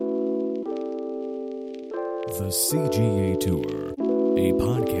The CGA Tour, a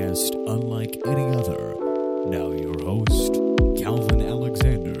podcast unlike any other. Now your host, Calvin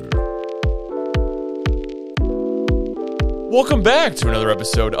Alexander. Welcome back to another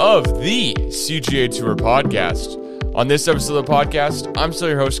episode of the CGA Tour podcast. On this episode of the podcast, I'm still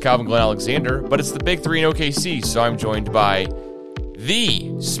your host, Calvin Glenn Alexander, but it's the Big Three in OKC, so I'm joined by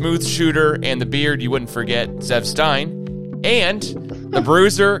the smooth shooter and the beard you wouldn't forget, Zev Stein, and the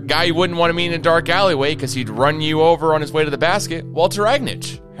bruiser, guy you wouldn't want to meet in a dark alleyway because he'd run you over on his way to the basket, Walter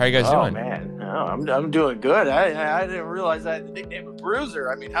Agnich. How are you guys doing? Oh, man. No, I'm doing good. I didn't realize I had the nickname of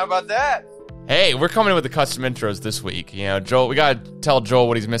Bruiser. I mean, how about that? Hey, we're coming in with the custom intros this week. You know, Joel, we got to tell Joel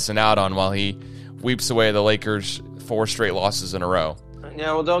what he's missing out on while he weeps away the Lakers' 4 straight losses in a row.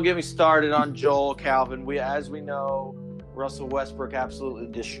 Yeah, well, don't get me started on Joel, Calvin. As we know, Russell Westbrook absolutely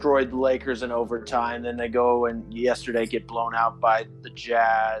destroyed the Lakers in overtime. Then they go and yesterday get blown out by the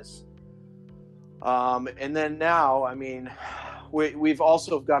Jazz. And then now, I mean, we've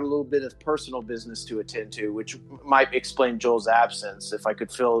also got a little bit of personal business to attend to, which might explain Joel's absence, if I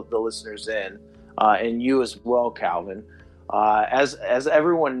could fill the listeners in, and you as well, Calvin. As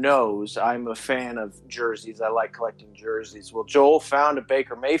everyone knows, I'm a fan of jerseys. I like collecting jerseys. Well, Joel found a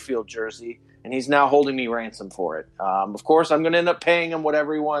Baker Mayfield jersey, and he's now holding me ransom for it. Of course, I'm going to end up paying him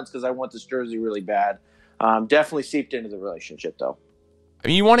whatever he wants because I want this jersey really bad. Definitely seeped into the relationship, though. I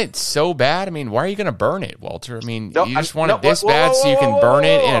mean, you want it so bad? I mean, why are you going to burn it, Walter? I mean, you just want it this bad so you can burn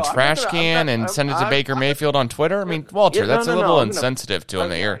it in a trash can and send it to Baker Mayfield on Twitter? I mean, Walter, that's a little insensitive to him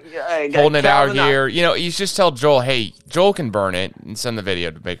that you're holding it out here. You know, you just tell Joel, hey, Joel can burn it and send the video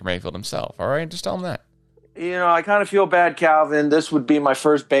to Baker Mayfield himself, all right? Just tell him that. You know, I kind of feel bad, Calvin. This would be my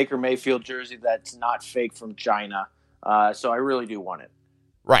first Baker Mayfield jersey that's not fake from China, so I really do want it.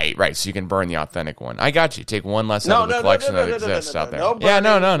 Right. So you can burn the authentic one. I got you. Take one less out of the collection that exists out there.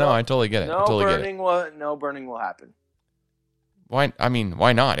 No, I totally get it. No burning will happen. Why? I mean,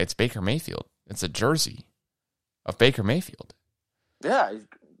 why not? It's Baker Mayfield. It's a jersey of Baker Mayfield. Yeah, he's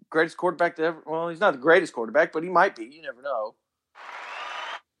greatest quarterback to ever. Well, he's not the greatest quarterback, but he might be. You never know.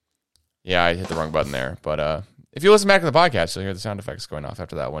 Yeah, I hit the wrong button there. But if you listen back to the podcast, you'll hear the sound effects going off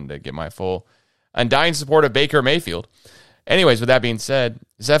after that one to get my full undying support of Baker Mayfield. Anyways, with that being said,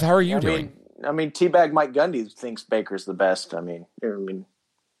 Zev, how are you doing? I mean, Teabag Mike Gundy thinks Baker's the best. I'm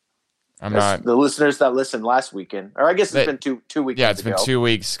not. The listeners that listened last weekend, or I guess it's been two weekends. Yeah, it's been 2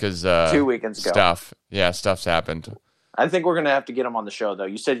 weeks because 2 weekends ago. Stuff's happened. I think we're gonna have to get him on the show, though.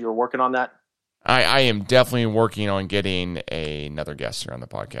 You said you were working on that. I am definitely working on getting another guest here on the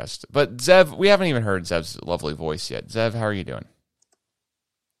podcast. But Zev, we haven't even heard Zev's lovely voice yet. Zev, how are you doing?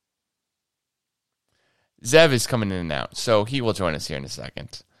 Zev is coming in and out, so he will join us here in a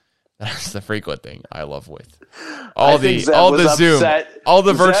second. That's the frequent thing I love with all the Zoom, all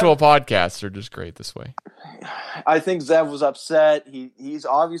the virtual podcasts are just great this way. I think Zev was upset. He's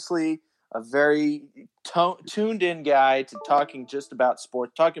obviously a very tuned in guy to talking just about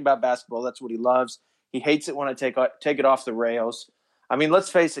sports, talking about basketball. That's what he loves. He hates it when I take it off the rails. I mean, let's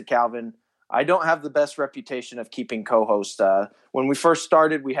face it, Calvin. I don't have the best reputation of keeping co-hosts. When we first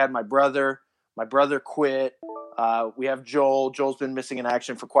started, we had my brother. My brother quit. We have Joel. Joel's been missing in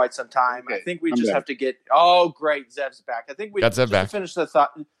action for quite some time. Okay, I think we have to get. Oh, great! Zev's back. I think we got Zev back. To finish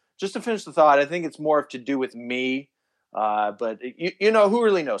the thought. I think it's more to do with me. But you know who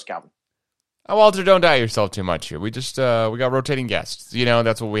really knows, Calvin. Oh, Walter, don't doubt yourself too much here. We just we got rotating guests. You know,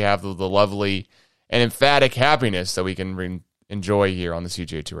 that's what we have, the lovely and emphatic happiness that we can enjoy here on the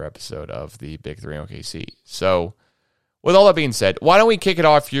CJ Tour episode of the Big Three in OKC. So, with all that being said, why don't we kick it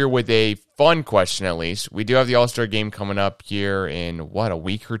off here with a fun question at least. We do have the All-Star game coming up here in, a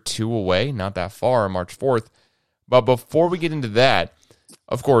week or two away? Not that far, March 4th. But before we get into that,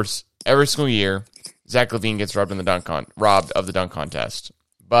 of course, every single year, Zach LaVine gets robbed of the dunk contest.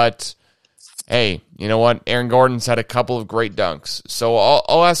 But, hey, you know what? Aaron Gordon's had a couple of great dunks. So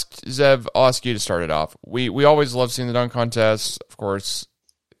I'll ask Zev, I'll ask you to start it off. We always love seeing the dunk contest. Of course,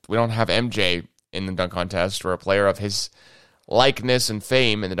 we don't have MJ in the dunk contest or a player of his likeness and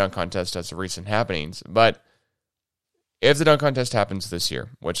fame in the dunk contest as of recent happenings. But if the dunk contest happens this year,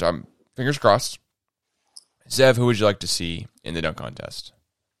 which I'm fingers crossed, Zev, who would you like to see in the dunk contest?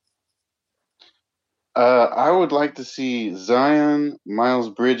 I would like to see Zion, Miles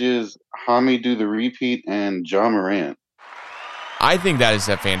Bridges, Hami do the repeat, and John Morant. I think that is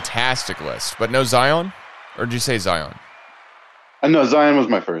a fantastic list. But no Zion? Or did you say Zion? No, Zion was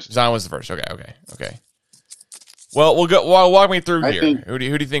my first. Zion was the first. Okay. Well, we'll go. Well, walk me through here. Who do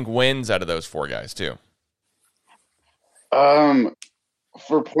you think wins out of those 4 guys too?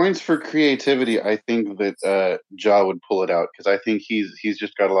 For points for creativity, I think that Ja would pull it out because I think he's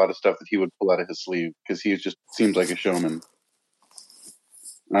just got a lot of stuff that he would pull out of his sleeve because he just seems like a showman.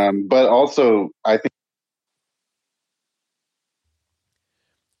 But also, I think.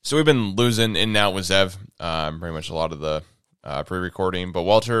 So we've been losing in and out with Zev, pretty much a lot of the pre-recording. But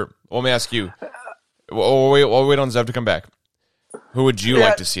Walter, let me ask you, we'll wait on Zev to come back. Who would you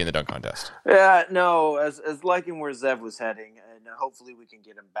like to see in the dunk contest? Yeah, no, as liking where Zev was heading, and hopefully we can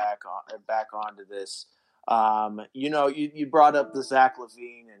get him back onto this. You brought up the Zach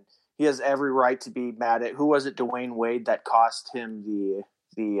LaVine, and he has every right to be mad at. Who was it? Dwayne Wade that cost him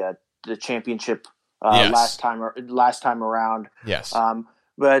the championship Yes. last time around. Yes.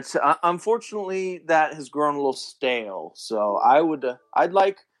 But unfortunately, that has grown a little stale. So I'd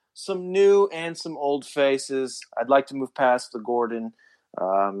like some new and some old faces. I'd like to move past the Gordon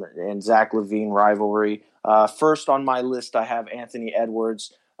and Zach LaVine rivalry. First on my list, I have Anthony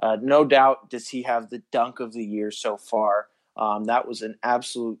Edwards. No doubt, does he have the dunk of the year so far? That was an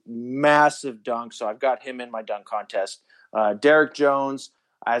absolute massive dunk. So I've got him in my dunk contest. Derek Jones,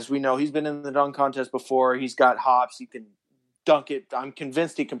 as we know, he's been in the dunk contest before. He's got hops. He can dunk it. I'm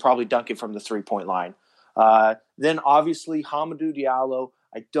convinced he can probably dunk it from the 3-point line. Then obviously Hamidou Diallo.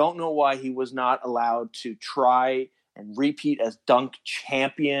 I don't know why he was not allowed to try and repeat as dunk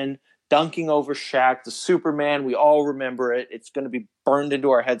champion, dunking over Shaq, the Superman. We all remember it. It's going to be burned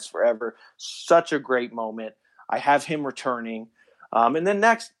into our heads forever. Such a great moment. I have him returning. And then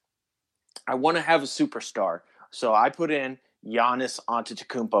next, I want to have a superstar. So I put in Giannis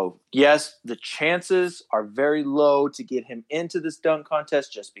Antetokounmpo. Yes, the chances are very low to get him into this dunk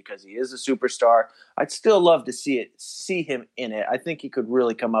contest just because he is a superstar. I'd still love to see him in it. I think he could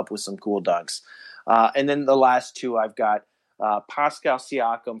really come up with some cool dunks. And then the last two, I've got Pascal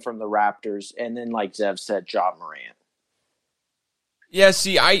Siakam from the Raptors, and then, like Zev said, Ja Morant. Yeah,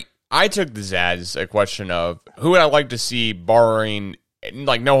 see, I took this as a question of who would I like to see barring,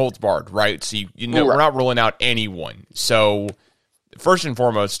 like, no holds barred, right? So we're not ruling out anyone. So first and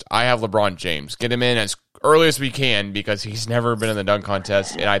foremost, I have LeBron James. Get him in as early as we can because he's never been in the dunk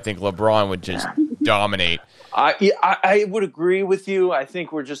contest, and I think LeBron would just dominate. I would agree with you. I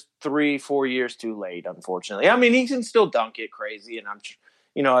think we're just 3-4 years too late, unfortunately. I mean, he can still dunk it crazy, and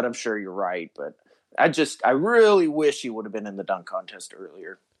I'm sure you're right, but I really wish he would have been in the dunk contest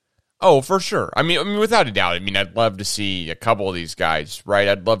earlier. Oh, for sure. I mean, without a doubt. I mean, I'd love to see a couple of these guys, right?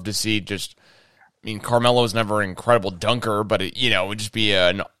 I'd love to see Carmelo's never an incredible dunker, but it would just be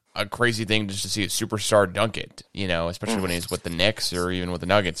a crazy thing just to see a superstar dunk it, especially when he's with the Knicks or even with the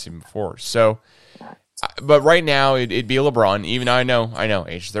Nuggets even before. So, but right now it'd be LeBron. Even I know,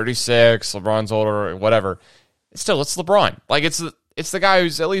 age 36, LeBron's older, whatever. Still, it's LeBron. Like it's the guy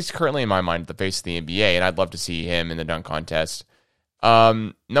who's at least currently in my mind the face of the NBA, and I'd love to see him in the dunk contest.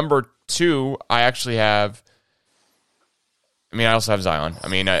 Number 2, I actually have. I also have Zion.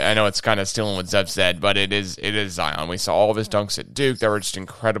 I know it's kind of stealing what Zev said, but it is Zion. We saw all of his dunks at Duke that were just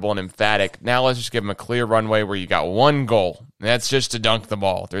incredible and emphatic. Now let's just give him a clear runway where you got one goal, and that's just to dunk the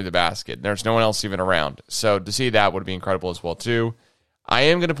ball through the basket. There's no one else even around. So to see that would be incredible as well too. I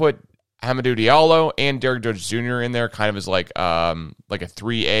am going to put Hamidou Diallo and Derek Jones Jr. in there, kind of as like a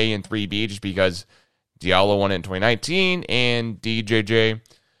 3A and 3B, just because Diallo won it in 2019 and DJJ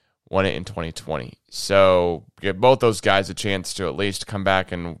won it in 2020. So give both those guys a chance to at least come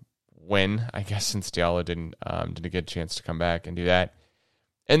back and win, I guess, since Diallo didn't get a chance to come back and do that.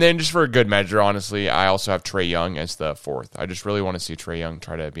 And then just for a good measure, honestly, I also have Trae Young as the 4th. I just really want to see Trae Young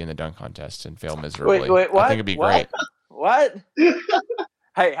try to be in the dunk contest and fail miserably. Wait, what? I think it'd be great. What?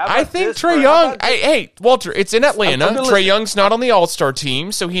 Hey, how about I think this, Trae Young. Hey, Walter, it's in Atlanta. Trae Young's not on the All-Star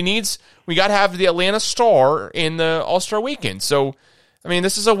team, so we got to have the Atlanta Star in the All-Star weekend. So,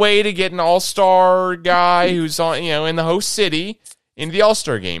 this is a way to get an All-Star guy who's on, in the host city into the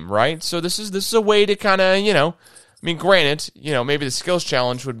All-Star game, right? So this is a way to kind of, granted, maybe the skills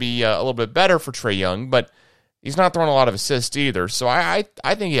challenge would be a little bit better for Trae Young, but he's not throwing a lot of assists either. So I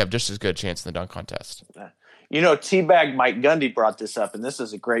think you have just as good a chance in the dunk contest. Teabag Mike Gundy brought this up, and this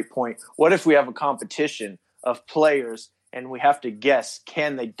is a great point. What if we have a competition of players and we have to guess,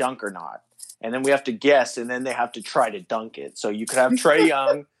 can they dunk or not? And then we have to guess, and then they have to try to dunk it. So you could have Trae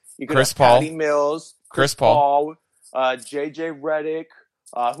Young, you could have Patty Mills, Chris Paul, JJ Redick.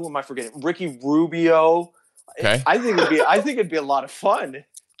 Who am I forgetting? Ricky Rubio. Okay. I think it'd be a lot of fun.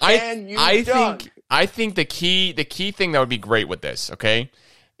 I think the key thing that would be great with this, okay,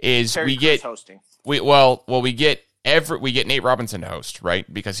 is Terry we Crews get hosting. we get Nate Robinson to host,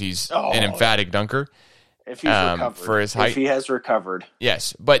 right? Because he's an emphatic dunker. If he's recovered. For his height. If he has recovered.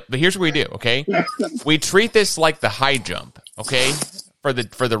 Yes, but here's what we do, okay? We treat this like the high jump, okay? for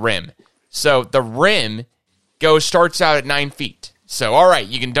the rim. So the rim starts out at 9 feet. So all right,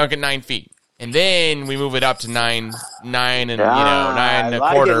 you can dunk at 9 feet, and then we move it up to nine and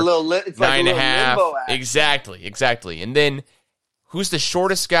 9.25, 9.5. Exactly. And then who's the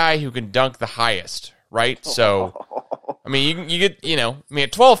shortest guy who can dunk the highest? Right. So I mean, you get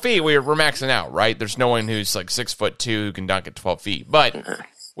at 12 feet we're maxing out. Right. There's no one who's like 6'2" who can dunk at 12 feet, but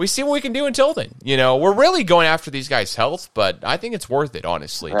we see what we can do until then. We're really going after these guys' health, but I think it's worth it,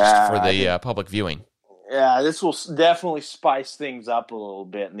 honestly, just for the public viewing. Yeah, this will definitely spice things up a little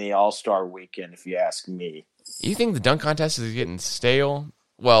bit in the All-Star weekend, if you ask me. You think the dunk contest is getting stale?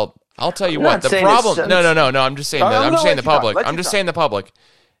 Well, I'll tell you what. The problem. No. I'm just saying that. I'm just saying the public. Saying the public.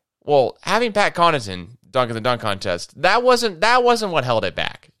 Well, having Pat Connaughton dunk in the dunk contest, that wasn't what held it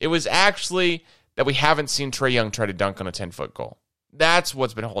back. It was actually that we haven't seen Trae Young try to dunk on a 10-foot goal. That's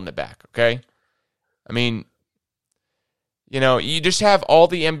what's been holding it back, okay? I mean, you just have all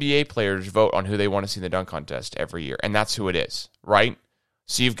the NBA players vote on who they want to see in the dunk contest every year, and that's who it is, right?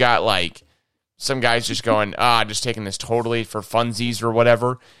 So you've got, like, some guys just going, just taking this totally for funsies or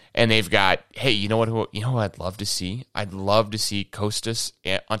whatever, and they've got, hey, you know what I'd love to see? I'd love to see Kostas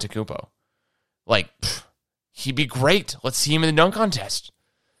Antetokounmpo. Like, he'd be great. Let's see him in the dunk contest.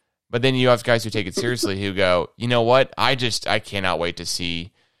 But then you have guys who take it seriously who go, you know what? I cannot wait to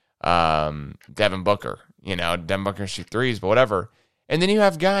see Devin Booker. Devin Booker shoot threes, but whatever. And then you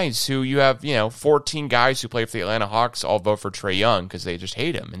have guys who 14 guys who play for the Atlanta Hawks all vote for Trae Young because they just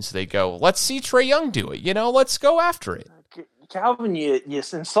hate him. And so they go, let's see Trae Young do it. Let's go after it. Calvin, you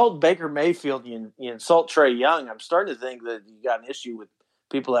insult Baker Mayfield, you insult Trae Young. I'm starting to think that you got an issue with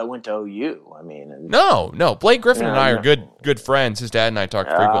people that went to OU. I mean, no. Blake Griffin and I are good friends. His dad and I talk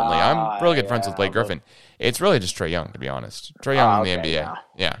frequently. I'm really good friends with Blake Griffin. It's really just Trae Young, to be honest. Trae Young in the NBA.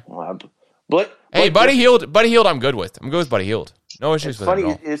 Yeah. Buddy Hield, I'm good with. I'm good with Buddy Hield. No issues with him at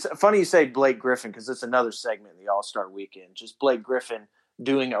all. It's funny you say Blake Griffin because it's another segment in the All-Star Weekend. Just Blake Griffin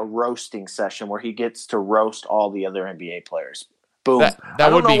doing a roasting session where he gets to roast all the other NBA players. Boom.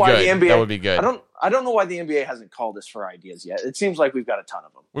 That would be good. That would be good. I don't know why the NBA hasn't called us for ideas yet. It seems like we've got a ton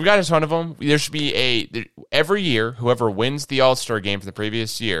of them. We've got a ton of them. There should be every year, whoever wins the All-Star game from the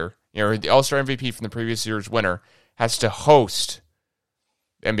previous year, the All-Star MVP from the previous year's winner, has to host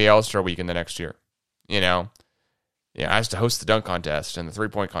NBA All-Star Weekend the next year. Has to host the dunk contest and the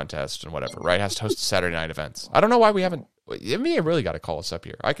three-point contest and whatever, right? Has to host the Saturday night events. I don't know why we haven't. The NBA really got to call us up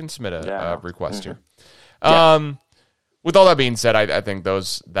here. I can submit a request here. With all that being said, I think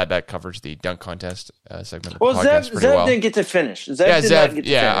that covers the dunk contest segment of the podcast pretty well. Zev didn't get to finish.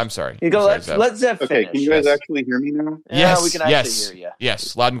 Zev. I'm sorry. You go. Let Zev finish. Okay, can you guys actually hear me now? Yes, we can actually hear you.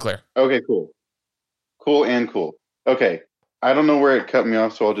 Yes, loud and clear. Okay, cool. Cool. Okay, I don't know where it cut me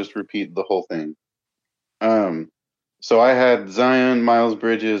off, so I'll just repeat the whole thing. So I had Zion, Miles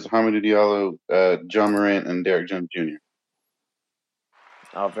Bridges, Hamidou Diallo, John Morant, and Derek Jones Jr.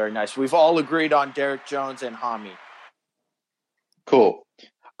 Oh, very nice. We've all agreed on Derek Jones and Hami. Cool.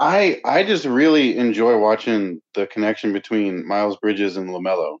 I just really enjoy watching the connection between Miles Bridges and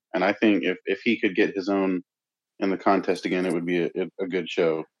LaMelo, and I think if he could get his own in the contest again, it would be a good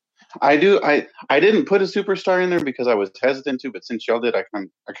show. I didn't put a superstar in there because I was hesitant to, but since y'all did, I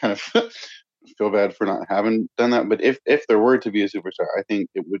kind of feel bad for not having done that. But if there were to be a superstar, I think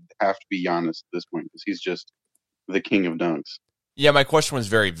it would have to be Giannis at this point because he's just the king of dunks. Yeah, my question was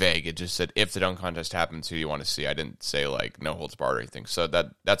very vague. It just said, if the dunk contest happens, who do you want to see? I didn't say, no holds barred or anything. So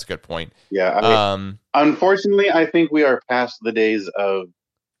that's a good point. Yeah. Unfortunately, I think we are past the days of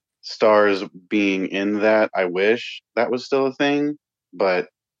stars being in that. I wish that was still a thing. But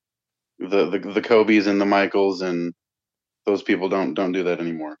the Kobes and the Michaels and those people don't do that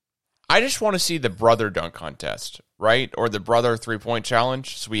anymore. I just want to see the brother dunk contest, right? Or the brother three-point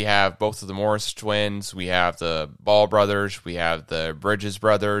challenge. So we have both of the Morris twins. We have the Ball brothers. We have the Bridges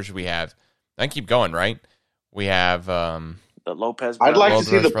brothers. We have, I keep going, right? We have the Lopez brothers. I'd like to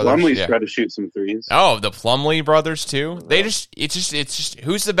see the Plumlees try to shoot some threes. Oh, the Plumlee brothers too. It's just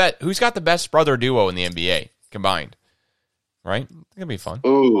who's got the best brother duo in the NBA combined, right? It's gonna be fun.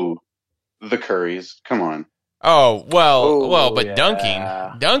 Ooh, the Currys. Come on. Oh, but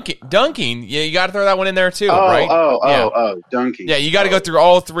yeah. dunking, yeah, you got to throw that one in there too, right? Dunking. Yeah, you got to go through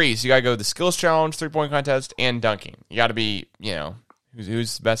all three. So you got to go the skills challenge, 3-point contest, and dunking. You got to be,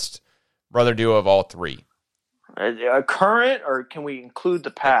 who's the best brother duo of all three? Current, or can we include the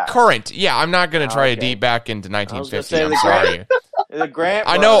past? Current, yeah. I'm not going to try to deep back into 1950. I'm sorry. The Grant.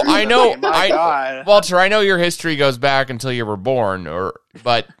 I know. God. Walter, I know your history goes back until you were born,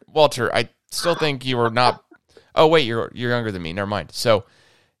 but Walter, I still think you were not. Oh wait, you're younger than me. Never mind. So,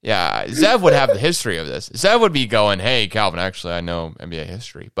 Yeah, Zev would have the history of this. Zev would be going, hey, Calvin, actually, I know NBA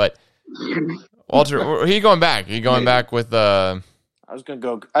history. But, Walter, are you going back? Are you going back with... I was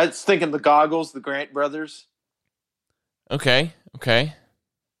thinking the goggles, the Grant brothers. Okay.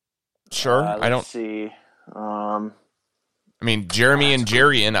 Sure. I don't... see. I mean, Jeremy and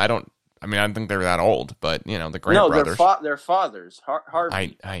Jerry, and I don't think they're that old, but, the Grant brothers. No, they're fathers.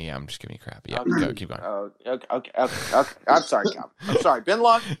 Harvey. I'm just giving you crap. Yeah, keep going. Okay. I'm sorry, Calvin. I'm sorry.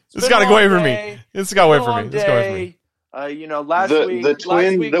 It's got to go away from me. It's got away from me. It's got away from me. Last week... The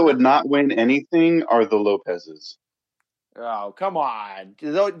twins that would not win anything are the Lopez's. Oh, come on.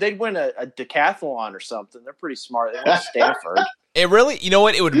 They'd win a decathlon or something. They're pretty smart. They went to Stanford. It really, you know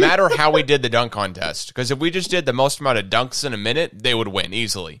what? It would matter how we did the dunk contest. Because if we just did the most amount of dunks in a minute, they would win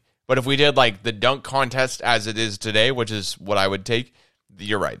easily. But if we did like the dunk contest as it is today, which is what I would take,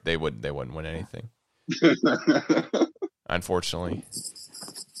 you're right. They wouldn't win anything. Unfortunately.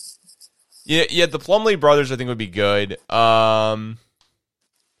 Yeah, the Plumlee brothers I think would be good. Gosh,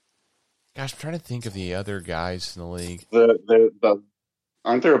 I'm trying to think of the other guys in the league.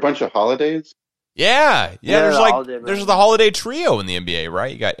 Aren't there a bunch of Holidays? Yeah. There's the Holiday trio in the NBA, right?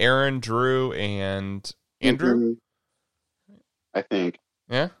 You got Aaron, Drew, and Andrew. Mm-hmm. I think.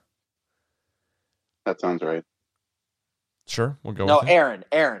 Yeah. That sounds right. Sure, we'll go. No, with it.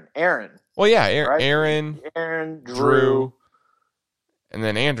 Aaron. Well, yeah, right? Aaron, Drew, and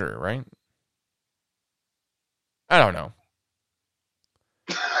then Andrew, right? I don't know.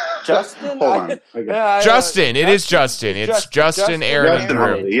 Justin? Hold on. Justin. It is Justin. It's Justin, Aaron, and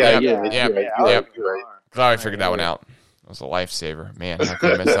Drew. Yep. Glad I figured that one out. That was a lifesaver. Man, I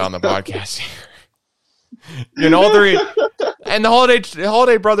could have missed out on the podcast here. And the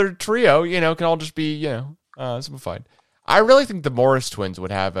Holiday brother trio, can all just be, simplified. I really think the Morris twins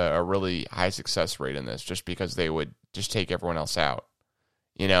would have a really high success rate in this just because they would just take everyone else out.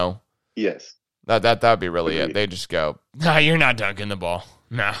 Yes. That would be really it. They just go, nah, you're not dunking the ball.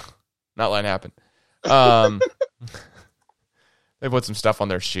 No, not letting it happen. They put some stuff on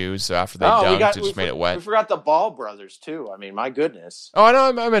their shoes, so after they dunked, it just made it wet. We forgot the Ball brothers too. I mean, my goodness. Oh, I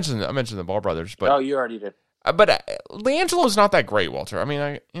know. I mentioned the Ball brothers, but you already did. But LiAngelo's not that great, Walter. I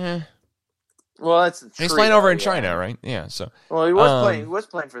mean, Well, that's he's playing over in China, right? Yeah. So well, he was playing. He was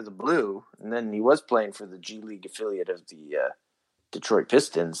playing for the Blue, and then he was playing for the G League affiliate of the Detroit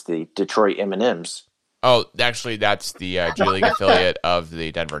Pistons, the Detroit M&Ms. Oh, actually, that's the G League affiliate of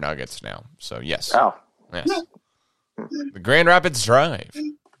the Denver Nuggets now. So yes. Oh, yes. The Grand Rapids Drive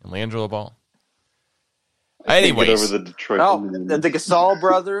and LiAngelo Ball. Anyways, over the Detroit. The Gasol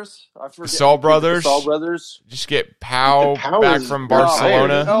brothers. Gasol brothers. Just get Pau back from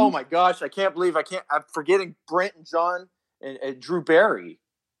Barcelona. Oh my gosh, I can't believe I'm forgetting Brent and John and Drew Barry,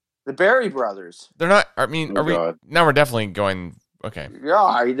 the Barry brothers. They're not. I mean, are we? Now we're definitely going. Okay.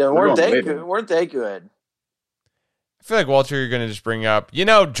 Yeah, weren't they good? Weren't they good? I feel like, Walter, you're going to just bring up,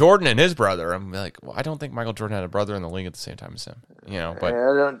 Jordan and his brother. I'm like, well, I don't think Michael Jordan had a brother in the league at the same time as him. But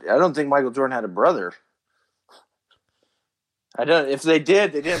I don't think Michael Jordan had a brother. I don't. If they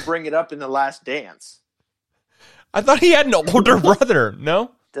did, they didn't bring it up in The Last Dance. I thought he had an older brother.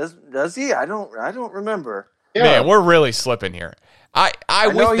 No, does he? I don't remember. Yeah. Man, we're really slipping here. I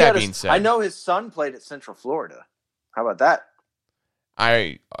with that being said, I know his son played at Central Florida. How about that?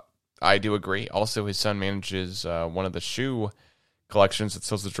 I do agree. Also, his son manages one of the shoe collections that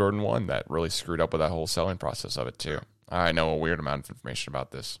sells the Jordan 1 that really screwed up with that whole selling process of it, too. I know a weird amount of information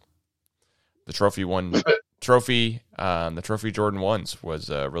about this. The Trophy Jordan 1s was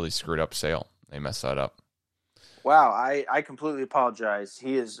a really screwed up sale. They messed that up. Wow, I completely apologize.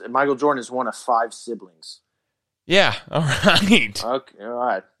 Michael Jordan is one of 5 siblings. Yeah, all right. Okay, all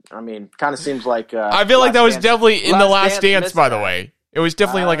right. I mean, kind of seems like... I feel like that was definitely in The Last Dance, by the way. It was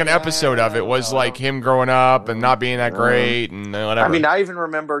definitely like an episode of it. Was like him growing up and not being that great and whatever. I mean, I even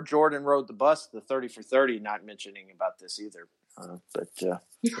remember Jordan rode the bus, the 30 for 30, not mentioning about this either. Yeah.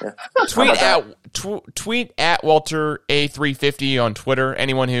 Tweet at Walter A350 on Twitter.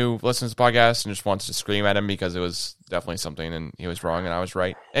 Anyone who listens to the podcast and just wants to scream at him because it was definitely something and he was wrong and I was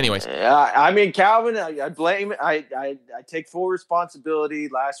right. Anyways, I mean, Calvin, I blame. I take full responsibility.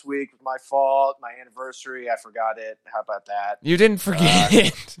 Last week was my fault. My anniversary, I forgot it. How about that? You didn't forget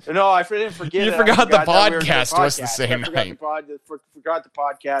it. No, I didn't forget. You forgot the podcast was the same night. Forgot the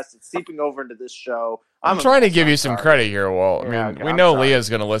podcast. It's seeping over into this show. I'm trying to give you some credit here, Walt. I mean, we know Leah's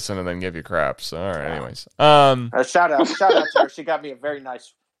going to listen and then give you crap. So, all right, anyways. Shout out to her. She got me a very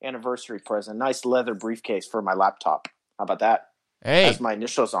nice anniversary present. Nice leather briefcase for my laptop. How about that? Hey. Has my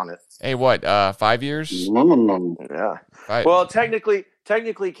initials on it. Hey, what, 5 years? Yeah. Well, technically,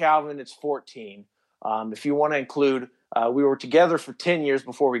 Calvin, it's 14. If you want to include We were together for 10 years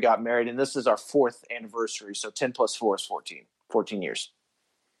before we got married, and this is our 4th anniversary. So 10 plus 4 is 14. 14 years.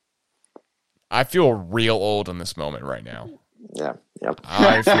 I feel real old in this moment right now. Yeah. Yep.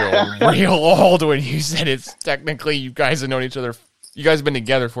 I feel real old when you said it's technically you guys have known each other. You guys have been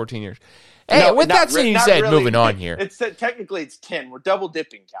together 14 years. Hey, No, with that being said, really. moving on here. Technically it's 10. We're double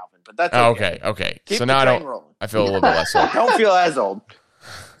dipping, Calvin, but that's Okay. Keep so the now train rolling. I feel a little bit less old. Don't feel as old.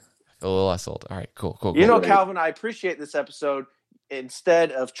 I feel a little less old. All right, cool. You know, Calvin, I appreciate this episode.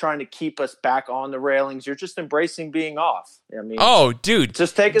 Instead of trying to keep us back on the railings, you're just embracing being off. I mean, oh, dude,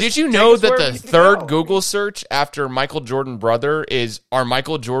 just take us. Did you know that the the third Google search after Michael Jordan brother are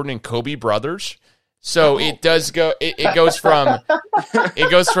Michael Jordan and Kobe brothers? So it does go. It goes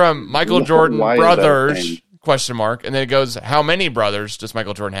from Michael Jordan brothers ? And then it goes, how many brothers does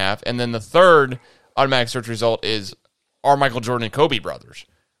Michael Jordan have? And then the third automatic search result is, are Michael Jordan and Kobe brothers?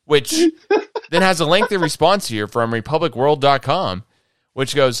 Which then has a lengthy response here from republicworld.com,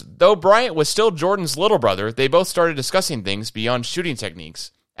 which goes, though Bryant was still Jordan's little brother, they both started discussing things beyond shooting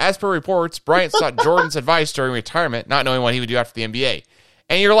techniques. As per reports, Bryant sought Jordan's advice during retirement, not knowing what he would do after the NBA.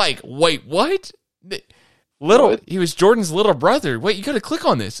 And you're like, wait, what? He was Jordan's little brother. Wait, you got to click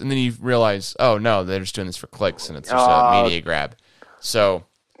on this. And then you realize, oh, no, they're just doing this for clicks, and it's just a media grab. So,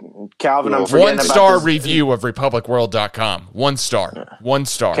 Calvin, I'm forgetting about 1-star this. review of republicworld.com. 1 star. 1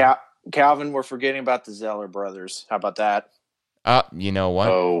 star. Calvin, we're forgetting about the Zeller brothers. How about that? You know what?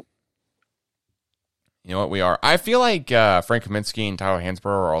 Oh, You know what we are? I feel like Frank Kaminsky and Tyler Hansbrough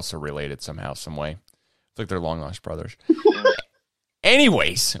are also related somehow, some way. It's like they're long-lost brothers.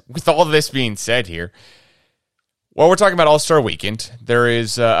 Anyways, with all this being said here, while we're talking about All-Star Weekend, there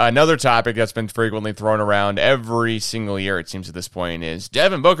is another topic that's been frequently thrown around every single year, it seems at this point, is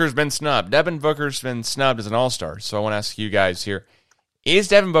Devin Booker's been snubbed. Devin Booker's been snubbed as an All-Star. So I want to ask you guys here, is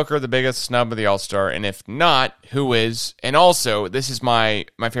Devin Booker the biggest snub of the All-Star? And if not, who is? And also, this is my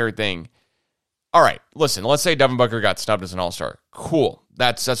favorite thing. All right, listen, let's say Devin Booker got snubbed as an All-Star. Cool.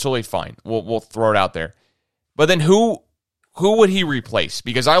 That's totally fine. We'll throw it out there. But then who would he replace?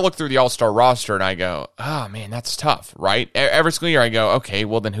 Because I look through the All-Star roster and I go, oh, man, that's tough, right? Every single year I go, okay,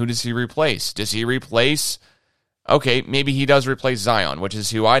 well, then who does he replace? Does he replace... Okay, maybe he does replace Zion, which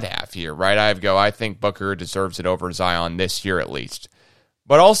is who I'd have here, right? I think Booker deserves it over Zion this year at least.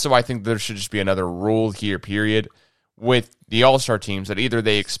 But also, I think there should just be another rule here, period, with the All-Star teams that either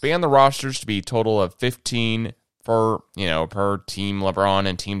they expand the rosters to be a total of 15 per Team LeBron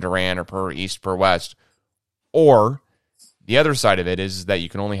and Team Durant, or per East, per West, or the other side of it is that you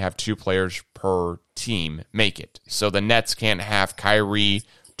can only have 2 players per team make it. So the Nets can't have Kyrie,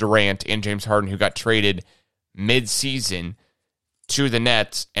 Durant, and James Harden, who got traded mid-season to the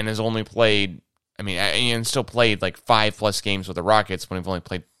Nets and has only played, and still played like 5+ games with the Rockets when we've only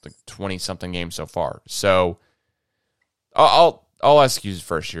played like 20-something games so far. So I'll ask you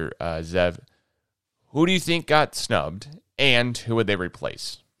first here, Zev. Who do you think got snubbed, and who would they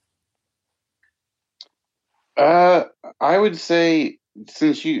replace? I would say,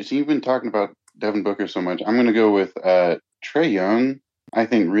 since you've been talking about Devin Booker so much, I'm going to go with Trae Young. I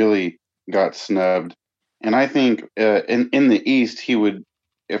think really got snubbed, and I think in the East he would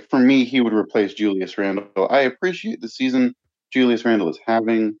replace Julius Randle. I appreciate the season Julius Randle is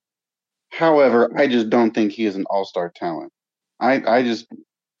having. However, I just don't think he is an all-star talent. I just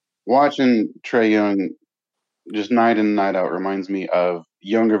watching Trae Young just night in and night out reminds me of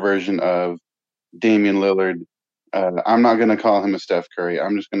younger version of Damian Lillard. I'm not going to call him a Steph Curry.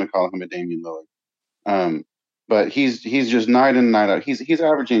 I'm just going to call him a Damian Lillard. But he's just night in and night out. He's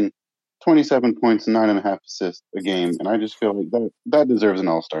averaging 27 points and 9.5 assists a game, and I just feel like that deserves an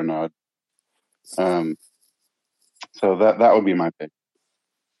all-star nod. So that would be my pick.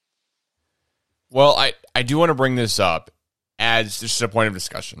 Well, I do want to bring this up as just a point of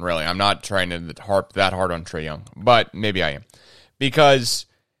discussion, really. I'm not trying to harp that hard on Trae Young, but maybe I am. Because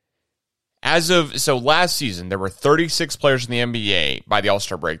last season, there were 36 players in the NBA by the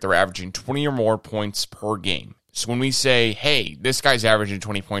All-Star break that were averaging 20 or more points per game. So when we say, hey, this guy's averaging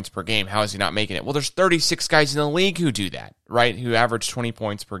 20 points per game, how is he not making it? Well, there's 36 guys in the league who do that, right? Who average 20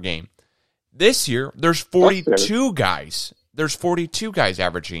 points per game. This year, there's 42 guys. There's 42 guys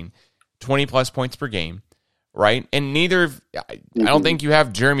averaging 20-plus points per game, right? And I don't think you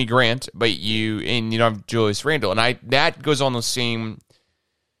have Jeremy Grant, but you don't have Julius Randle. And that goes on the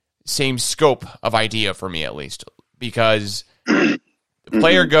same scope of idea for me, at least, because the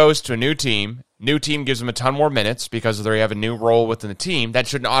player goes to a new team gives them a ton more minutes because they have a new role within the team. That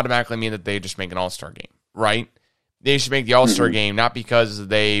shouldn't automatically mean that they just make an all-star game, right? They should make the all-star game not because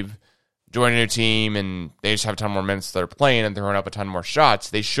they've joined a new team and they just have a ton more minutes they're playing and throwing up a ton more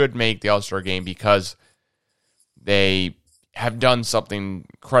shots. They should make the all-star game because they have done something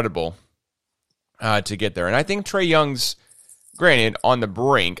credible to get there. And I think Trae Young's, granted, on the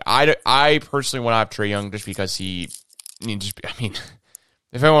brink. I personally want to have Trae Young just because if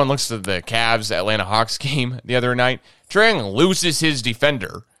anyone looks at the Cavs-Atlanta Hawks game the other night, Trae Young loses his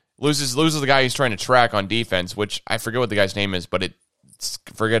defender. Loses the guy he's trying to track on defense, which I forget what the guy's name is, but it's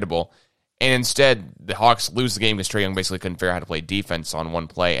forgettable. And instead, the Hawks lose the game because Trae Young basically couldn't figure out how to play defense on one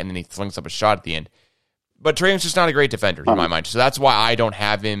play, and then he flings up a shot at the end. But Trae Young's just not a great defender in my mind, so that's why I don't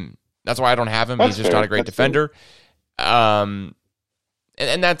have him. He's just not a great defender. And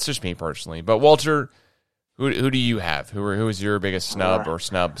that's just me personally. But Walter, who do you have? Who is your biggest snub or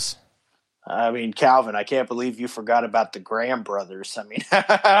snubs? I mean, Calvin, I can't believe you forgot about the Graham brothers. I mean,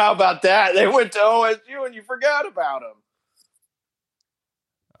 how about that? They went to OSU and you forgot about them.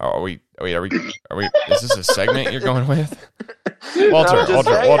 Oh, are we? Is this a segment you're going with?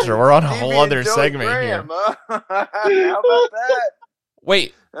 Walter, we're on a whole other segment Graham, here. How about that?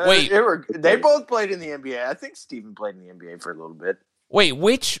 Wait. They both played in the NBA. I think Steven played in the NBA for a little bit. Wait,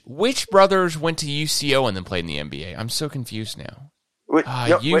 which brothers went to UCO and then played in the NBA? I'm so confused now.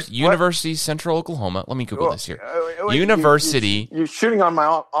 University Central Oklahoma. Let me Google this here. University. You're shooting on my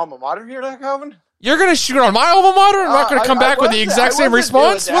alma mater here, Calvin? You're going to shoot on my alma mater and not going to come back with the exact same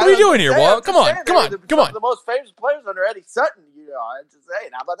response? What are we doing here, Walt? Come on. The most famous players under Eddie Sutton. I'm just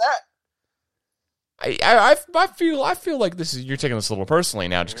saying. How about that? I feel like you're taking this a little personally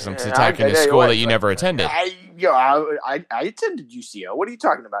now, just because I'm attacking a school that you never attended. I attended UCO. What are you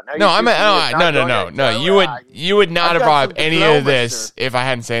talking about? No. You would not have brought up any of this if I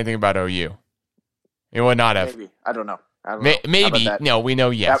hadn't said anything about OU. You would not have. Maybe. I don't know. Maybe. No, we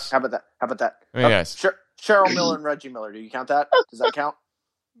know yes. How about that? Yes. Cheryl Miller and Reggie Miller. Do you count that? Does that count?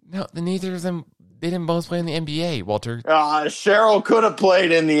 No, neither of them. They didn't both play in the NBA, Walter. Cheryl could have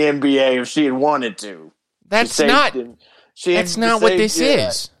played in the NBA if she had wanted to. That's not what this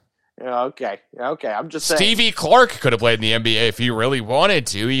is. Yeah, okay. I'm just saying. Stevie Clark could have played in the NBA if he really wanted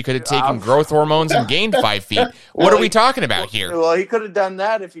to. He could have taken growth hormones and gained 5 feet. What are we talking about here? Well, he could have done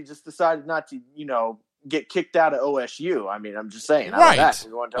that if he just decided not to, get kicked out of OSU. I I'm just saying. Right.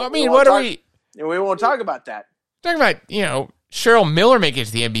 We won't talk about that. Talking about, Cheryl Miller making it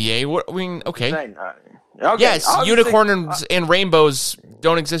to the NBA. Okay. Yes, unicorns and rainbows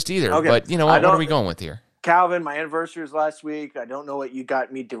don't exist either. Okay. But, what are we going with here? Calvin, my anniversary was last week. I don't know what you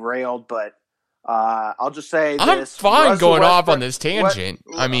got me derailed, but I'll just say this. I'm fine going off on this tangent.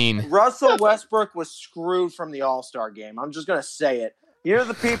 Russell Westbrook was screwed from the All-Star game. I'm just going to say it. Here are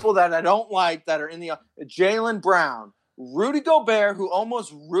the people that I don't like that are in the Jaylen Brown, Rudy Gobert, who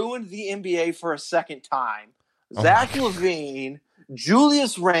almost ruined the NBA for a second time, Zach LaVine,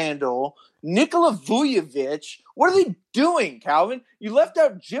 Julius Randle, Nikola Vujovic. What are they doing, Calvin? You left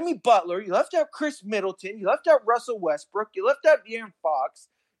out Jimmy Butler. You left out Chris Middleton. You left out Russell Westbrook. You left out De'Aaron Fox.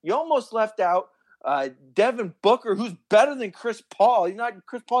 You almost left out Devin Booker, who's better than Chris Paul.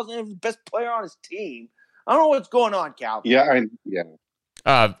 Chris Paul's not even the best player on his team. I don't know what's going on, Calvin.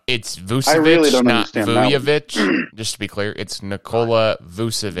 It's Vucevic, not Vujovic. Just to be clear, it's Nikola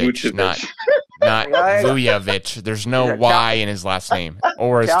Vucevic, not Vujovic. There's no Y in his last name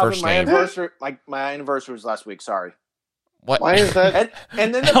or his first name. My anniversary was last week. Sorry. What? Why is that?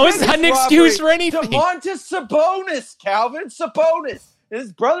 And then how is that an excuse for anything? Domantas Sabonis, Calvin Sabonis.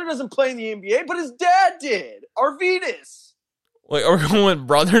 His brother doesn't play in the NBA, but his dad did. Arvidas. Wait, are we going with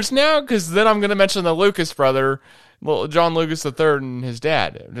brothers now? Because then I'm going to mention the Lucas brother. Well, John Lucas III and his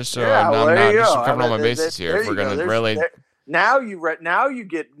dad, just so I'm not covering all my bases here. If we're going to really now you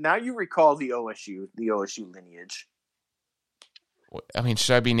recall the OSU lineage.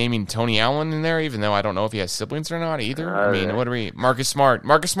 Should I be naming Tony Allen in there, even though I don't know if he has siblings or not either? What are we? Marcus Smart.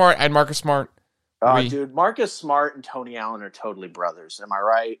 Add Marcus Smart. Dude, Marcus Smart and Tony Allen are totally brothers. Am I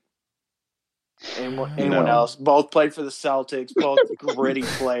right? Anyone else? Both played for the Celtics. Both gritty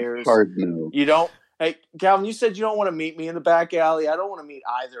players. Hard no. You don't. Hey, Calvin, you said you don't want to meet me in the back alley. I don't want to meet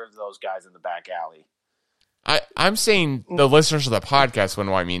either of those guys in the back alley. I'm saying the listeners of the podcast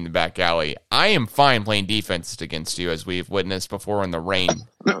wouldn't want me in the back alley. I am fine playing defense against you, as we've witnessed before in the rain.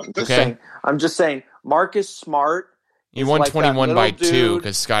 I'm just saying, Marcus Smart. You won 21 by 2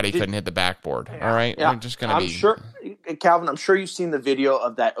 because Scotty couldn't hit the backboard. Yeah, all right? Yeah. We're just going to be... Sure, Calvin, I'm sure you've seen the video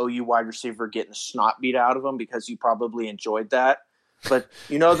of that OU wide receiver getting the snot beat out of him because you probably enjoyed that. But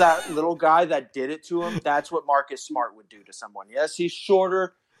that little guy that did it to him, that's what Marcus Smart would do to someone. Yes, he's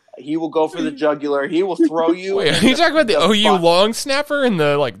shorter. He will go for the jugular. He will throw you. Wait, are you talking about the OU long snapper in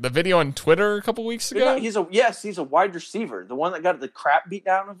the video on Twitter a couple weeks ago? He's a wide receiver. The one that got the crap beat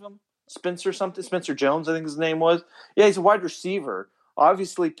down of him. Spencer Jones, I think his name was. Yeah, he's a wide receiver.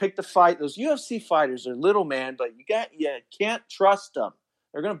 obviously pick the fight. Those UFC fighters are little, man, but you can't trust them.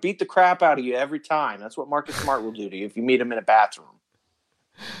 They're going to beat the crap out of you every time. That's what Marcus Smart will do to you if you meet him in a bathroom.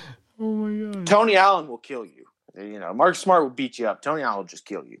 Oh my God. Tony Allen will kill you. Marcus Smart will beat you up. Tony Allen will just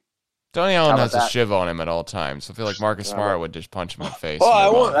kill you. Tony Allen has a shiv on him at all times. So I feel like Marcus Smart would just punch him in the face. Oh, I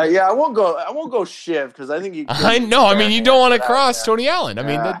won't. I won't go shiv because I think I know. I mean, you don't want to cross Tony Allen. I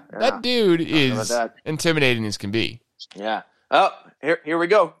mean, that dude is intimidating as can be. Yeah. Oh, here we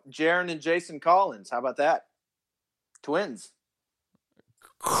go. Jaron and Jason Collins. How about that? Twins.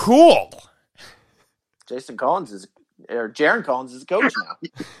 Cool. Jaron Collins is a coach now.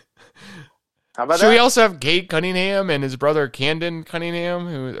 How about Should that? we also have Kate Cunningham and his brother Camden Cunningham,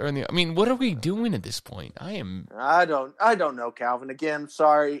 who are in the? I mean, what are we doing at this point? I don't know, Calvin. Again,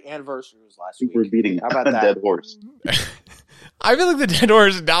 sorry. Anniversary was last week. We're beating How about a that? dead horse. I feel like the dead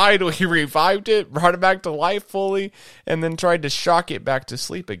horse died. We revived it, brought it back to life fully, and then tried to shock it back to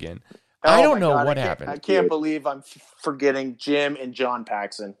sleep again. I don't know what happened. I can't believe I'm forgetting Jim and John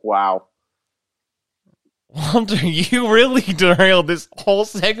Paxson. Wow. Walter, you really derailed this whole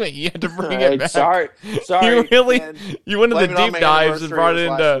segment. You had to bring it back. Sorry. You went into the deep dives and brought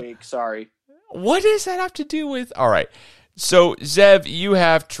it into. Sorry. What does that have to do with? All right. So, Zev, you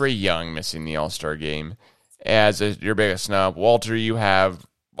have Trae Young missing the All-Star game as your biggest snub. Walter, you have,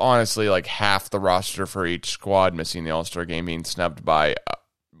 honestly, like half the roster for each squad missing the All-Star game, being snubbed by a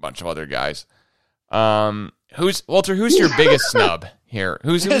bunch of other guys. Who's your biggest snub here?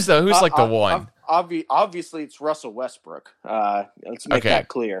 Who's like the one? Obviously, it's Russell Westbrook. Let's make that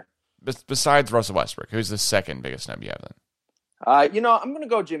clear. Besides Russell Westbrook, who's the second biggest snub you have then? I'm going to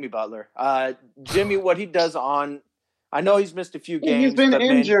go Jimmy Butler. Jimmy, what he does I know he's missed a few games. He's been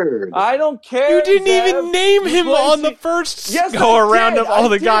injured. I don't care. You didn't even name him on the first go around of all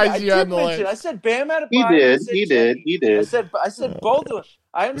the guys you had in the list. I said Bam had a He did. I said both of them.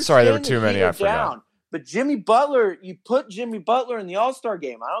 I understand. Sorry, there were too many. I forgot. But Jimmy Butler, you put Jimmy Butler in the All-Star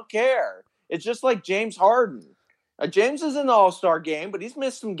game. I don't care. It's just like James Harden. James is in the All-Star game, but he's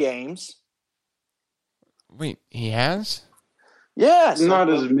missed some games. Wait, he has? Yes. Not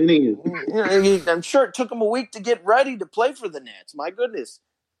as many. I'm sure it took him a week to get ready to play for the Nets. My goodness.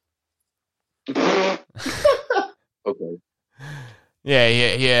 Okay.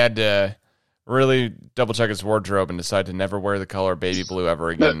 Yeah, he had to really double-check his wardrobe and decide to never wear the color baby blue ever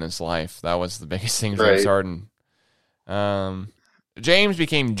again in his life. That was the biggest thing for James Harden. James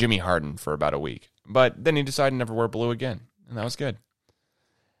became Jimmy Harden for about a week, but then he decided to never wear blue again, and that was good.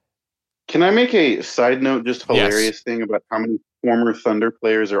 Can I make a side note, just hilarious thing about how many former Thunder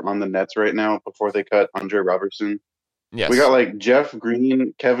players are on the Nets right now before they cut Andre Robertson? Yes. We got like Jeff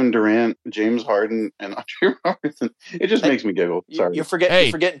Green, Kevin Durant, James Harden, and Andre Robertson. It just makes me giggle. Sorry. You're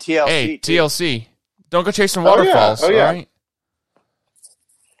forgetting TLC. Hey, TLC. Don't go chasing waterfalls, all right?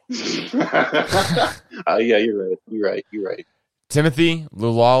 Yeah, you're right. Timothy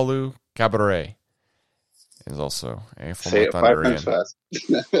Lulalu Cabaret is also a former Thunder. Fast.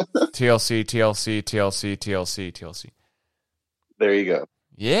 TLC. There you go.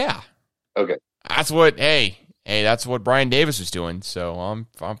 Yeah. Okay. That's what. Hey, that's what Brian Davis was doing. So I'm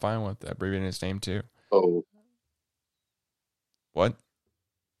fine with abbreviating his name too. Oh. What?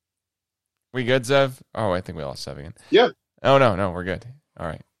 We good, Zev? Oh, I think we lost Zev again. Yeah. Oh no, we're good. All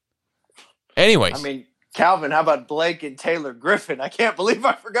right. Anyways, I mean, Calvin, how about Blake and Taylor Griffin? I can't believe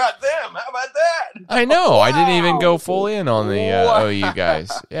I forgot them. How about that? I know. Wow. I didn't even go full in on the OU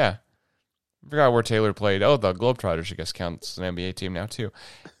guys. Yeah. I forgot where Taylor played. Oh, the Globetrotters, I guess, counts as an NBA team now, too.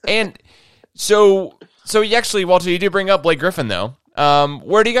 And so actually, Walter, you do bring up Blake Griffin, though.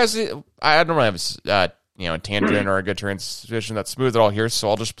 Where do you guys... I don't really have a tangent or a good transition that's smooth at all here, so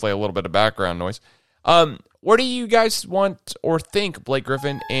I'll just play a little bit of background noise. Where do you guys want or think Blake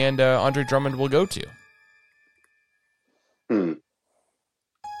Griffin and Andre Drummond will go to?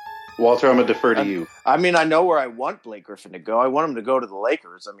 Walter, I'm going to defer to you. I mean, I know where I want Blake Griffin to go. I want him to go to the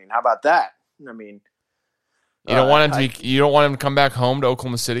Lakers. I mean, how about that? I mean... You don't want him to. You don't want him to come back home to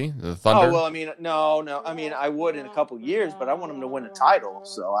Oklahoma City, the Thunder. Oh well, I mean, no. I mean, I would in a couple years, but I want him to win a title.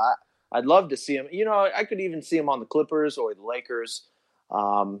 So I'd love to see him. I could even see him on the Clippers or the Lakers,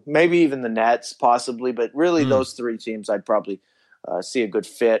 maybe even the Nets, possibly. But really, those three teams, I'd probably see a good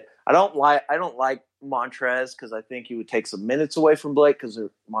fit. I don't like Montrez because I think he would take some minutes away from Blake because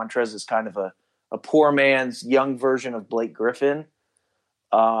Montrez is kind of a poor man's young version of Blake Griffin.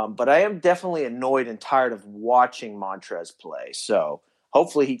 But I am definitely annoyed and tired of watching Montrez play. So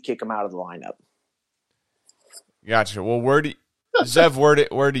hopefully he'd kick him out of the lineup. Gotcha. Well, Zev,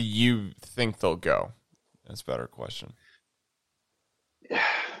 where do you think they'll go? That's a better question.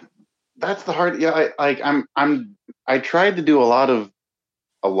 That's the hard. Yeah, I tried to do a lot of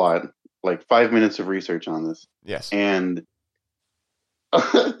a lot, like 5 minutes of research on this. Yes. And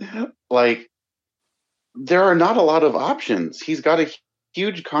like, there are not a lot of options. He's got a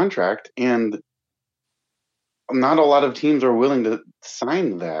huge contract, and not a lot of teams are willing to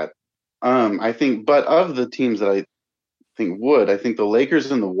sign that. I think, but of the teams that I think the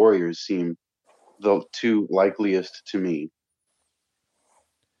Lakers and the Warriors seem the two likeliest to me.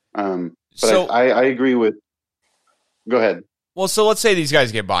 But so I agree with. Go ahead. Well, so let's say these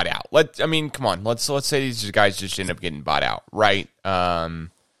guys get bought out. Come on. Let's say these guys just end up getting bought out, right?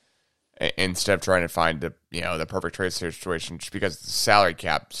 Instead of trying to find the perfect trade situation, just because the salary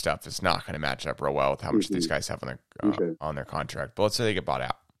cap stuff is not going to match up real well with how much these guys have on their contract. But let's say they get bought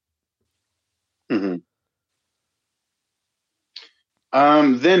out. Mm-hmm.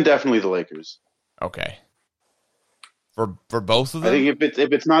 Then definitely the Lakers. Okay. For both of them, I think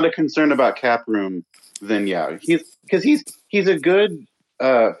if it's not a concern about cap room, then yeah, he's a good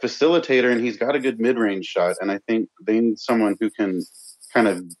facilitator, and he's got a good mid range shot, and I think they need someone who can kind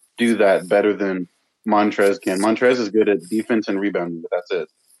of do that better than Montrez can. Montrez is good at defense and rebounding, but that's it.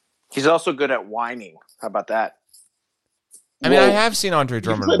 He's also good at whining. How about that? I mean, I have seen Andre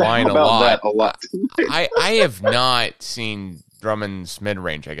Drummond whine a lot. I have not seen Drummond's mid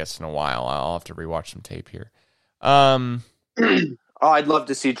range, I guess, in a while. I'll have to rewatch some tape here. Oh, I'd love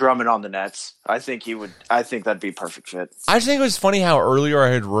to see Drummond on the Nets. I think he would. I think that'd be a perfect fit. I just think it was funny how earlier I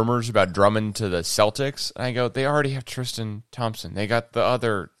heard rumors about Drummond to the Celtics, and I go, they already have Tristan Thompson. They got the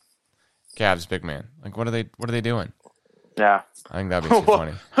other Cavs big man. Like, what are they doing? Yeah, I think that'd be so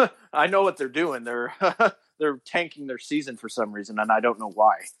funny. I know what they're doing. They're tanking their season for some reason, and I don't know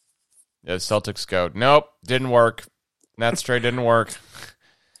why. Yeah, the Celtics go, nope, didn't work. Nets trade didn't work.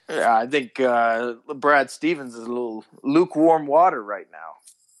 Yeah, I think Brad Stevens is a little lukewarm water right now.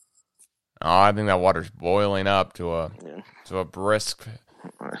 Oh, I think that water's boiling up to a brisk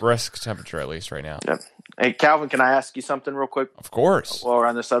temperature, at least right now. Yep. Hey, Calvin, can I ask you something real quick? Of course. While we're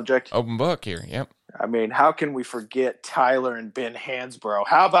on the subject. Open book here, yep. I mean, how can we forget Tyler and Ben Hansbrough?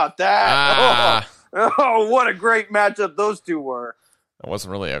 How about that? Oh, what a great matchup those two were. That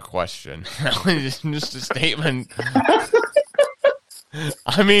wasn't really a question. That was just a statement.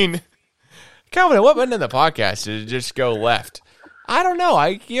 I mean, Calvin, at what point in the podcast did it just go left? I don't know.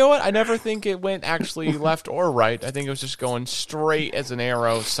 You know what? I never think it went actually left or right. I think it was just going straight as an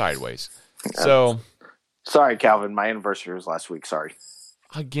arrow sideways. So, sorry, Calvin. My anniversary was last week. Sorry.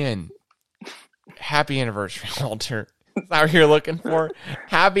 Again, happy anniversary, Walter. Is that what you're looking for?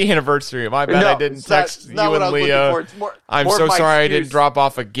 Happy anniversary. My bad, I didn't text you and Leah. I'm so sorry I didn't drop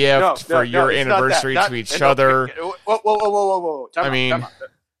off a gift for your anniversary to each other. Whoa. Time out.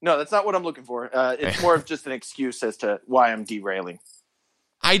 No, that's not what I'm looking for. It's more of just an excuse as to why I'm derailing.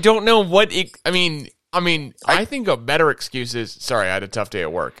 I don't know what I think a better excuse is, sorry, I had a tough day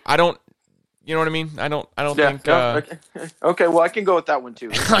at work. You know what I mean? I don't think. Okay, well, I can go with that one too.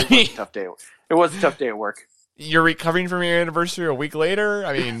 It was a tough day. It was a tough day at work. You're recovering from your anniversary a week later?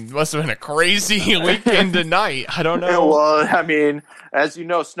 I mean, must have been a crazy weekend tonight. I don't know. Well, I mean, as you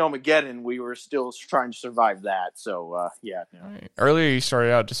know, Snowmageddon, we were still trying to survive that. So, yeah. Right. Earlier, you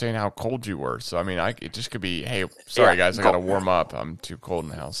started out just saying how cold you were. So, I mean, it just could be, hey, sorry, guys, I got to warm up. I'm too cold in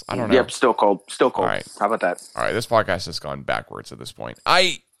the house. I don't know. Yep, still cold. All right. How about that? All right, this podcast has gone backwards at this point.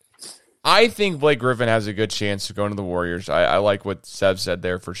 I think Blake Griffin has a good chance to go into the Warriors. I like what Sev said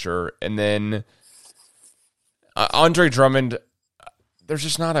there for sure. And then Andre Drummond, there's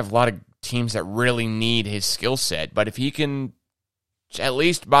just not a lot of teams that really need his skill set. But if he can at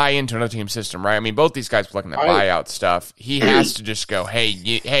least buy into another team system, right? I mean, both these guys are looking at buyout stuff. He has to just go,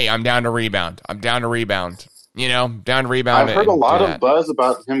 hey, I'm down to rebound. Down to rebound. I've heard a lot of buzz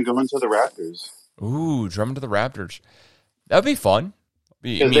about him going to the Raptors. Ooh, Drummond to the Raptors. That'd be fun.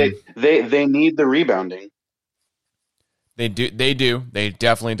 Because they need the rebounding. They do. They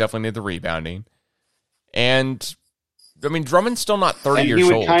definitely need the rebounding. And, I mean, Drummond's still not 30 years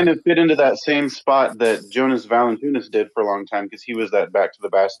old. He would kind of fit into that same spot that Jonas Valanciunas did for a long time because he was that back to the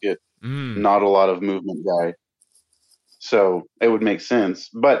basket, not a lot of movement guy. So it would make sense.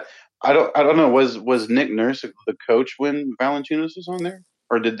 But I don't know. Was Nick Nurse the coach when Valanciunas was on there?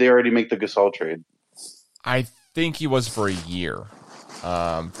 Or did they already make the Gasol trade? I think he was for a year,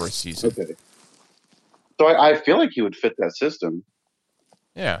 for a season. Okay. So I feel like he would fit that system.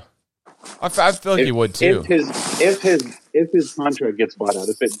 Yeah. I feel like he would too. If his contract gets bought out,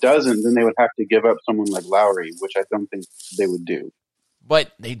 if it doesn't, then they would have to give up someone like Lowry, which I don't think they would do.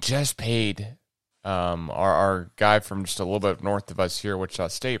 But they just paid our guy from just a little bit north of us here, Wichita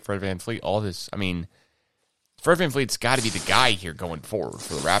State, Fred VanVleet, all this. I mean, Fred VanVleet's got to be the guy here going forward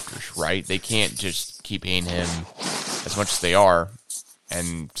for the Raptors, right? They can't just keep paying him as much as they are.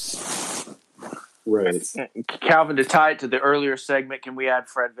 And Right. Calvin, to tie it to the earlier segment, can we add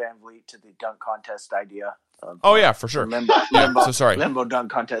Fred VanVleet to the dunk contest idea? oh yeah, for sure. So sorry. Limbo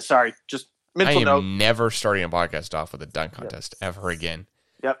dunk contest. Sorry, just I mental am note. never starting a podcast off with a dunk contest ever again.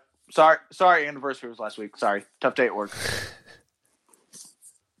 Yep. Sorry. Anniversary was last week. Sorry. Tough day at work.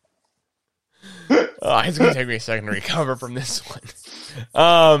 It's going to take me a second to recover from this one.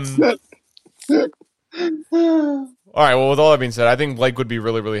 All right, well, with all that being said, I think Blake would be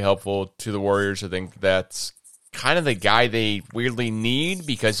really, really helpful to the Warriors. I think that's kind of the guy they weirdly need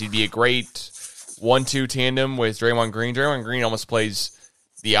because he'd be a great 1-2 tandem with Draymond Green. Draymond Green almost plays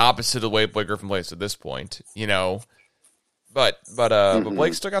the opposite of the way Blake Griffin plays at this point, you know. But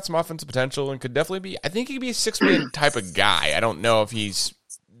Blake still got some offensive potential and could definitely be. I think he could be a 6-man type of guy. I don't know if he's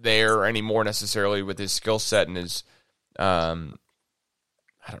there anymore necessarily with his skill set and his. I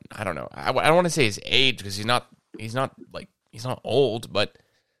don't know. I don't want to say his age because he's not old, but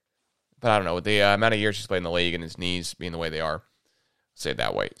I don't know with the amount of years he's played in the league and his knees being the way they are. Say it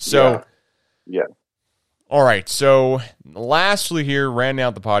that way. So yeah. All right. So lastly, here rounding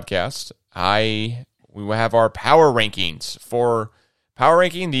out the podcast, we have our power rankings for power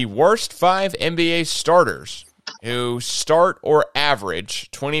ranking the worst 5 NBA starters who start or average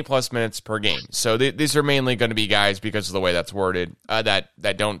 20-plus minutes per game. So these are mainly going to be guys, because of the way that's worded,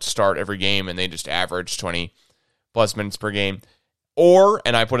 that don't start every game and they just average 20-plus minutes per game. Or,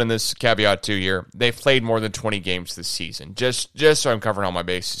 and I put in this caveat too here, they've played more than 20 games this season. Just so I'm covering all my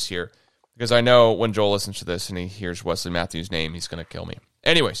bases here. Because I know when Joel listens to this and he hears Wesley Matthews' name, he's going to kill me.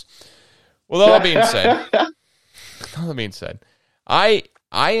 Anyways, with all that being said, I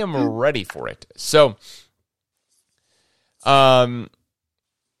am ready for it. So, I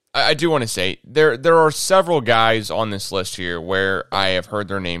do want to say there are several guys on this list here where I have heard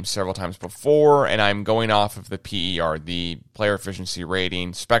their names several times before, and I'm going off of the PER, the player efficiency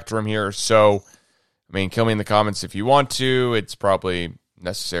rating spectrum here. So, I mean, kill me in the comments if you want to. It's probably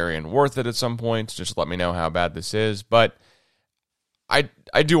necessary and worth it at some point. Just let me know how bad this is. But I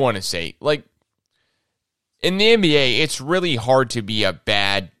do want to say, like, in the NBA, it's really hard to be a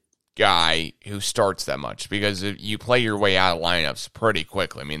bad guy who starts that much because you play your way out of lineups pretty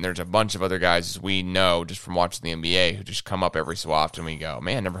quickly. I mean, there's a bunch of other guys we know just from watching the NBA who just come up every so often. We go,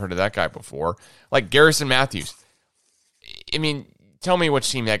 man, never heard of that guy before. Like Garrison Matthews. I mean, tell me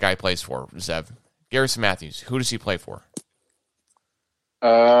which team that guy plays for, Zev. Garrison Matthews. Who does he play for?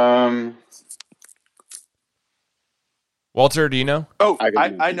 Walter, do you know? Oh,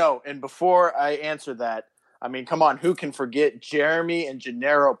 I know. And before I answer that, I mean, come on, who can forget Jeremy and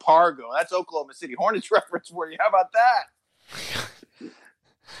Gennaro Pargo? That's Oklahoma City Hornets reference for you. How about that?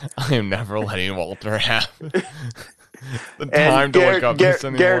 I am never letting Walter have the time to look up this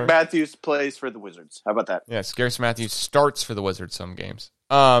anymore. Garrett Matthews plays for the Wizards. How about that? Yes, Garrett Matthews starts for the Wizards some games.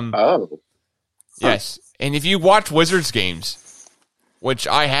 Yes, and if you watch Wizards games, which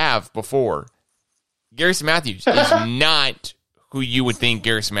I have before, Garrett Matthews is not who you would think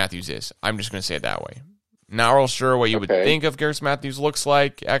Garrett Matthews is. I'm just going to say it that way. Not real sure what you would think of Garrett Matthews looks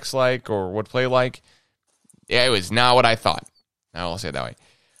like, acts like, or would play like. Yeah, it was not what I thought. I'll say it that way.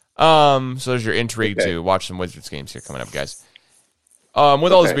 So there's your intrigue to watch some Wizards games here coming up, guys.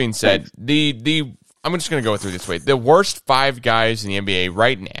 With all this being said, I'm just going to go through this way. The worst 5 guys in the NBA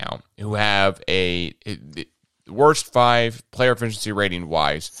right now who have the worst 5 player efficiency rating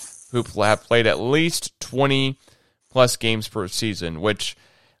wise who have played at least 20-plus games per season, which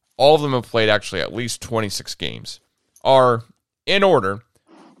all of them have played actually at least 26 games, are, in order,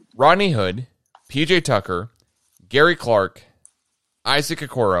 Rodney Hood, PJ Tucker, Gary Clark, Isaac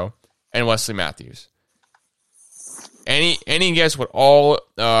Okoro, and Wesley Matthews. Any guess what 4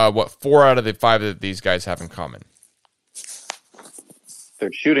 out of the 5 of these guys have in common?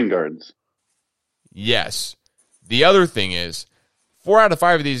 They're shooting guards. Yes. The other thing is, 4 out of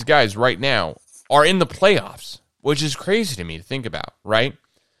 5 of these guys right now are in the playoffs, which is crazy to me to think about, right?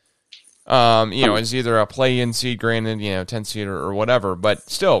 It's either a play-in seed, granted, 10 seed or whatever, but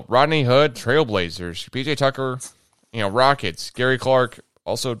still, Rodney Hood, Trailblazers, PJ Tucker, Rockets, Gary Clark,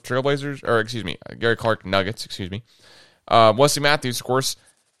 also Trailblazers, Gary Clark, Nuggets, Wesley Matthews, of course,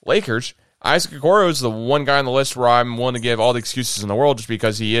 Lakers. Isaac Okoro is the one guy on the list where I'm willing to give all the excuses in the world just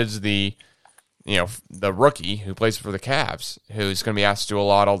because he is the rookie who plays for the Cavs, who's going to be asked to do a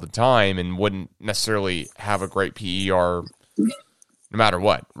lot all the time and wouldn't necessarily have a great PER no matter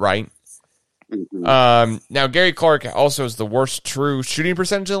what, right? Mm-hmm. Now, Gary Clark also is the worst true shooting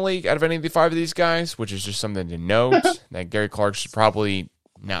percentage in the league out of any of the 5 of these guys, which is just something to note, that Gary Clark should probably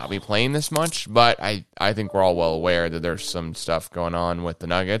not be playing this much, but I think we're all well aware that there's some stuff going on with the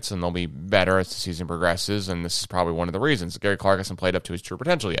Nuggets, and they'll be better as the season progresses, and this is probably one of the reasons. Gary Clark hasn't played up to his true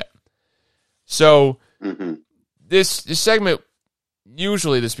potential yet. So this segment,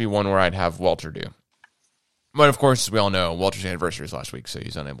 usually this would be one where I'd have Walter do. But, of course, as we all know, Walter's anniversary was last week, so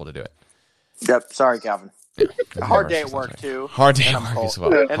he's unable to do it. Yep. Sorry, Calvin. Yeah, A hard day at work, too. Hard day at work as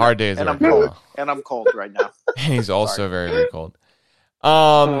well. Hard day at work as well. And I'm cold right now. And he's also very, very cold.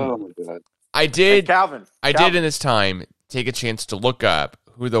 Oh, my God. I did, Calvin. I did in this time take a chance to look up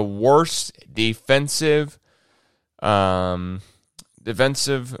who the worst defensive real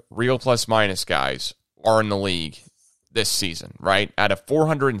plus minus guys are in the league this season, right? Out of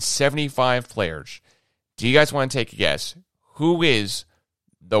 475 players, do you guys want to take a guess? Who is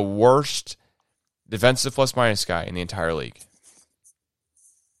the worst defensive plus minus guy in the entire league?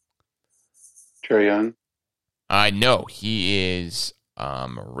 Trae Young. I know he is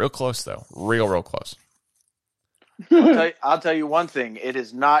real close, though. Real close. I'll tell you one thing. It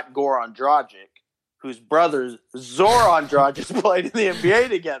is not Goran Dragic, whose brothers Zoran Dragic played in the NBA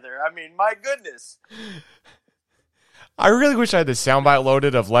together. I mean, my goodness. I really wish I had the soundbite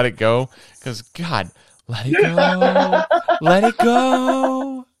loaded of Let It Go, because, God, let it go. Let it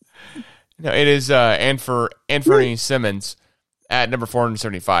go. No, it is Anthony Simmons at number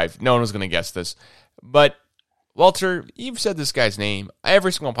 475. No one was going to guess this. But, Walter, you've said this guy's name.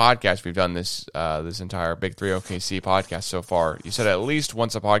 Every single podcast we've done this entire Big 3 OKC podcast so far, you said at least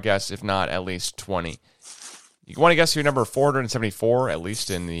once a podcast, if not at least 20. You want to guess who number 474, at least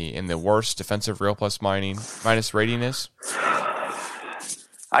in the worst defensive real plus minus rating is?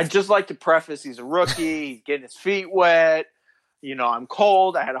 I'd just like to preface, he's a rookie, he's getting his feet wet. You know, I'm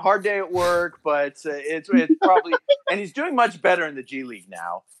cold. I had a hard day at work, but it's probably, and he's doing much better in the G League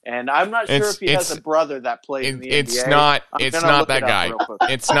now. And I'm not sure if he has a brother that plays in the NBA. It's not that guy.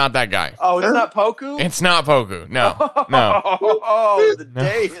 It's not that guy. Oh, it's not Poku? It's not Poku. No. Oh, the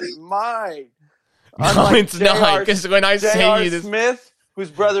day is mine. No, it's not. Because when I say you this, Smith, whose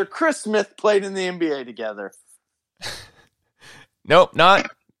brother Chris Smith played in the NBA together. Nope,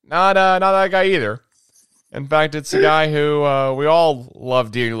 not that guy either. In fact, it's a guy who we all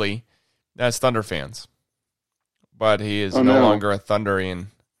love dearly as Thunder fans. But he is no longer a Thunderian.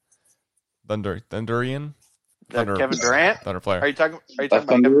 Thunderian? Kevin Durant? Thunder player. Are you talking about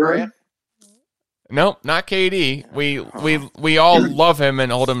Kevin Durant? Nope, not KD. We all love him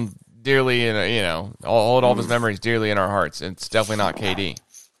and hold him dearly, and hold all of his memories dearly in our hearts. It's definitely not KD.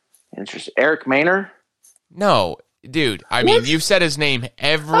 Interesting. Eric Maynor? No. Dude, I mean, you've said his name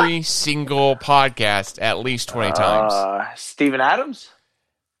every single podcast at least 20 times. Steven Adams?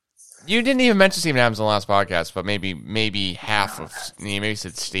 You didn't even mention Steven Adams on the last podcast, but maybe half of, maybe you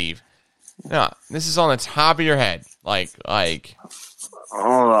said Steve. No, this is on the top of your head. Like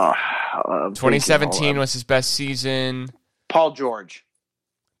 2017 was his best season. Paul George.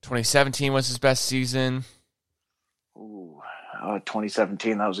 2017 was his best season. Ooh,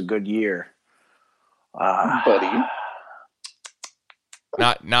 2017, that was a good year. Buddy.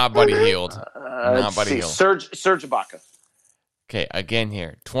 Not Buddy Hield. Not Buddy Hield. Serge Ibaka. Okay, again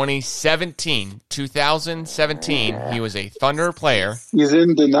here. 2017, he was a Thunder player. He's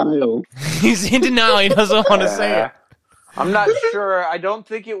in denial. He's in denial. He doesn't want to say it. I'm not sure. I don't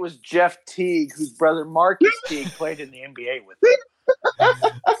think it was Jeff Teague, whose brother Marcus Teague played in the NBA with him.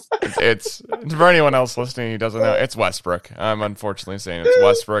 It's for anyone else listening who doesn't know, it's Westbrook. I'm unfortunately saying it's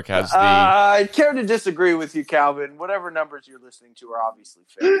Westbrook has the. I care to disagree with you, Calvin. Whatever numbers you're listening to are obviously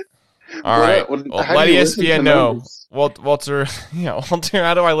fair. All right. Well, let ESPN know, Walter. Walter,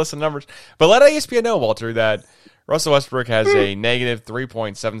 how do I listen to numbers? But let ESPN know, Walter, that Russell Westbrook has a negative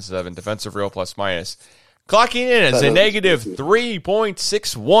 3.77 defensive real plus minus, clocking in as a negative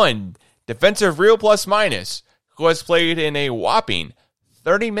 3.61 defensive real plus minus, who has played in a whopping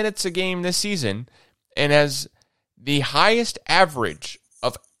 30 minutes a game this season and has the highest average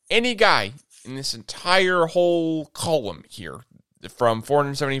of any guy in this entire whole column here, from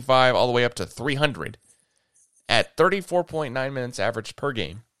 475 all the way up to 300, at 34.9 minutes average per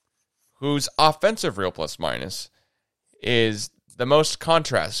game, whose offensive real plus minus is the most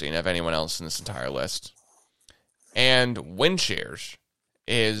contrasting of anyone else in this entire list. And win shares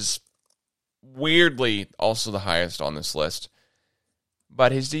is weirdly also the highest on this list.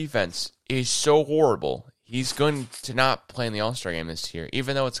 But his defense is so horrible, he's going to not play in the All-Star game this year,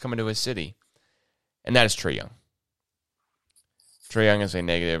 even though it's coming to his city. And that is Trae Young. Trae Young is a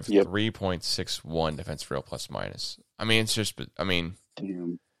negative 3.61 defensive real plus minus. I mean, it's just, damn.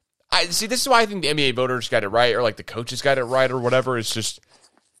 This is why I think the NBA voters got it right, or like the coaches got it right, or whatever. It's just,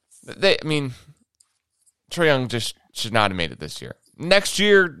 Trae Young just should not have made it this year. next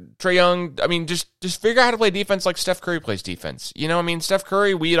year, Trae Young, I mean, just figure out how to play defense like Steph Curry plays defense. You know, I mean, Steph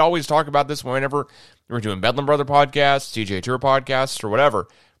Curry, we'd always talk about this whenever we were doing Bedlam Brother podcasts, CJ Tour podcasts, or whatever,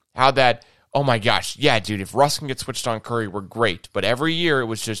 how that, oh my gosh, yeah, dude, if Russ can get switched on Curry, we're great. But every year it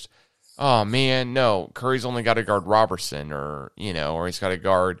was just, oh man, no, Curry's only got to guard Robertson, or, you know, or he's got to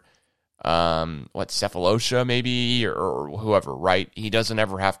guard, Cephalosha maybe, or whoever, right? He doesn't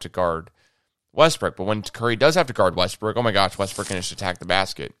ever have to guard Westbrook, but when Curry does have to guard Westbrook, oh my gosh, Westbrook can just attack the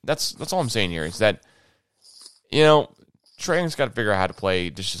basket. That's all I'm saying here is that, you know, Trae Young's got to figure out how to play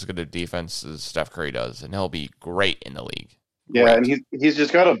just as good a defense as Steph Curry does, and he'll be great in the league. Yeah, Great. and he's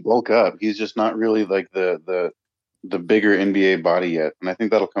just got to bulk up. He's just not really like the bigger NBA body yet, and I think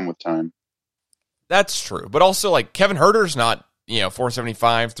that'll come with time. That's true, but also like Kevin Huerter's not, you know,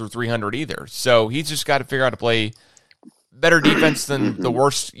 475 through 300 either, so he's just got to figure out how to play better defense than the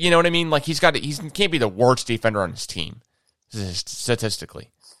worst. You know what I mean? Like he can't be the worst defender on his team statistically.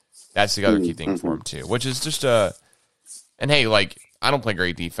 That's the other key thing for him too, which is just and hey, like I don't play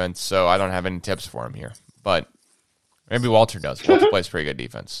great defense, so I don't have any tips for him here, but maybe Walter does. Walter plays pretty good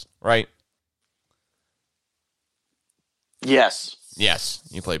defense, right? Yes,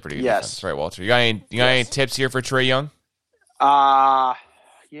 you play pretty good defense, right, Walter? You got any tips here for Trae Young?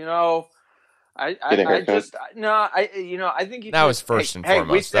 You know, I think that was first and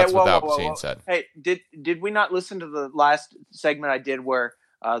foremost. That's without being said. Hey, did we not listen to the last segment I did where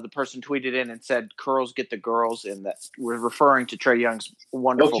the person tweeted in and said curls get the girls, and that we're referring to Trae Young's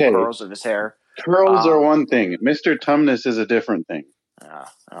wonderful curls of his hair? Curls are one thing. Mr. Tumnus is a different thing.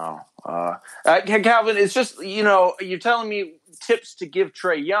 Calvin, it's just, you know, you're telling me tips to give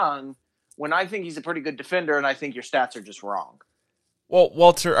Trae Young when I think he's a pretty good defender, and I think your stats are just wrong. Well,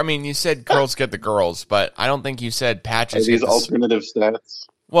 Walter, I mean, you said curls get the girls, but I don't think you said patches. Are these alternative stats?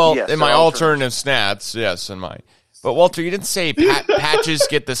 Well, yes, in my alternative stats, yes, in my. But Walter, you didn't say patches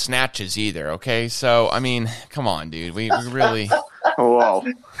get the snatches either. Okay, so I mean, come on, dude, we really. Whoa.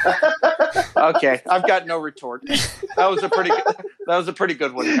 Okay, I've got no retort. That was a pretty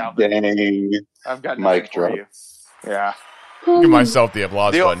good one, Calvin. Dang. I've got nothing for you. Yeah. Give myself the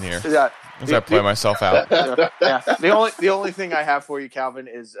applause button here. Yeah. As I play myself out. Yeah. The only thing I have for you, Calvin,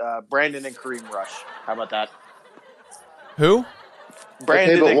 is Brandon and Kareem Rush. How about that? Who?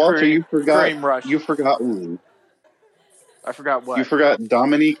 Brandon and Walter, Kareem Rush. You forgot one. I forgot what? You forgot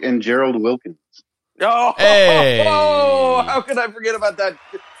Dominique and Gerald Wilkins. Oh, hey. How could I forget about that?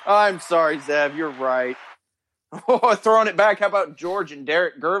 I'm sorry, Zev. You're right. Oh, throwing it back. How about George and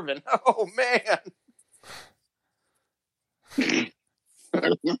Derek Gervin? Oh, man.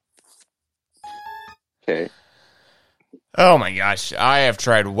 Okay. Oh my gosh, I have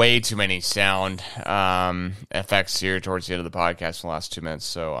tried way too many sound effects here towards the end of the podcast in the last 2 minutes,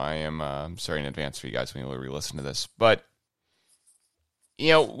 so I am sorry in advance for you guys when you re-listen to this. But you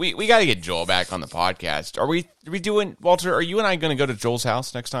know, we got to get Joel back on the podcast. Are we doing, Walter? Are you and I going to go to Joel's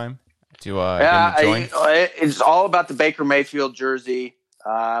house next time to join? It's all about the Baker Mayfield jersey.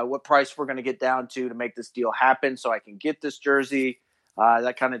 What price we're going to get down to make this deal happen, so I can get this jersey.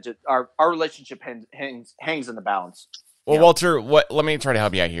 That kind of just our relationship hangs in the balance. Well, Walter, let me try to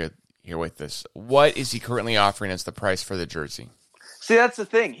help you out here with this. What is he currently offering as the price for the jersey? See, that's the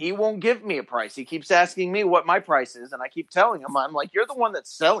thing. He won't give me a price. He keeps asking me what my price is, and I keep telling him, I'm like, you're the one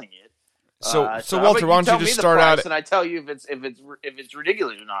that's selling it. So Walter, why don't you just start out? And I tell you if it's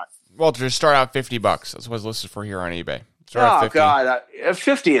ridiculous or not. Walter, just start out $50. That's what's listed for here on eBay. Oh God,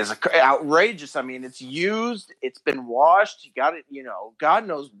 50 is outrageous. I mean, it's used, it's been washed. You got it. You know, God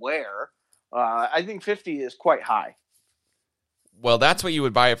knows where. I think 50 is quite high. Well, that's what you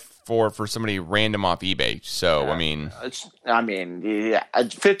would buy it for somebody random off eBay. So, yeah,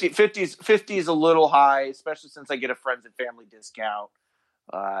 50 is a little high, especially since I get a friends and family discount.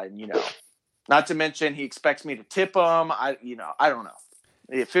 You know, not to mention he expects me to tip him. I don't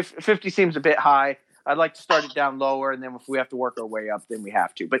know. 50 seems a bit high. I'd like to start it down lower, and then if we have to work our way up, then we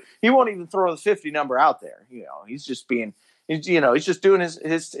have to. But he won't even throw the 50 number out there. You know, he's just doing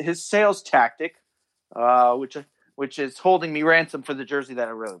his sales tactic, which is holding me ransom for the jersey that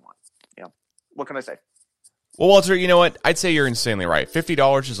I really want. You know, what can I say? Well, Walter, you know what? I'd say you're insanely right.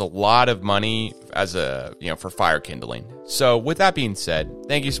 $50 is a lot of money for fire kindling. So with that being said,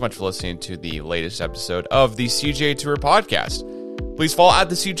 thank you so much for listening to the latest episode of the CJ Tour podcast. Please follow at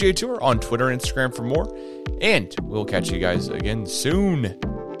the CJ Tour on Twitter and Instagram for more. And we'll catch you guys again soon.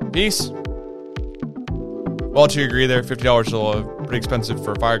 Peace. Walter, you agree there? $50 is a little pretty expensive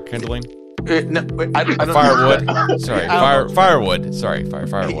for fire kindling? No, I don't firewood. Sorry, firewood. Sorry,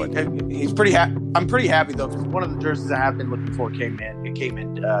 firewood. He's pretty happy. I'm pretty happy though, because one of the jerseys I have been looking for came in. It came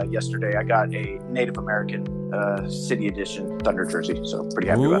in yesterday. I got a Native American City Edition Thunder jersey. So pretty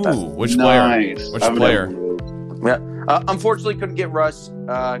happy about that. Which player? Nice. Which I've player? never- Yeah. Unfortunately, couldn't get Russ.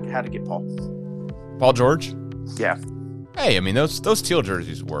 Had to get Paul. Paul George? Yeah. Hey, I mean those teal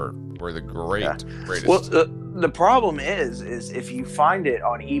jerseys were the greatest. Well, the problem is if you find it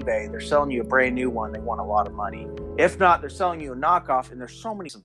on eBay, they're selling you a brand new one. They want a lot of money. If not, they're selling you a knockoff, and there's so many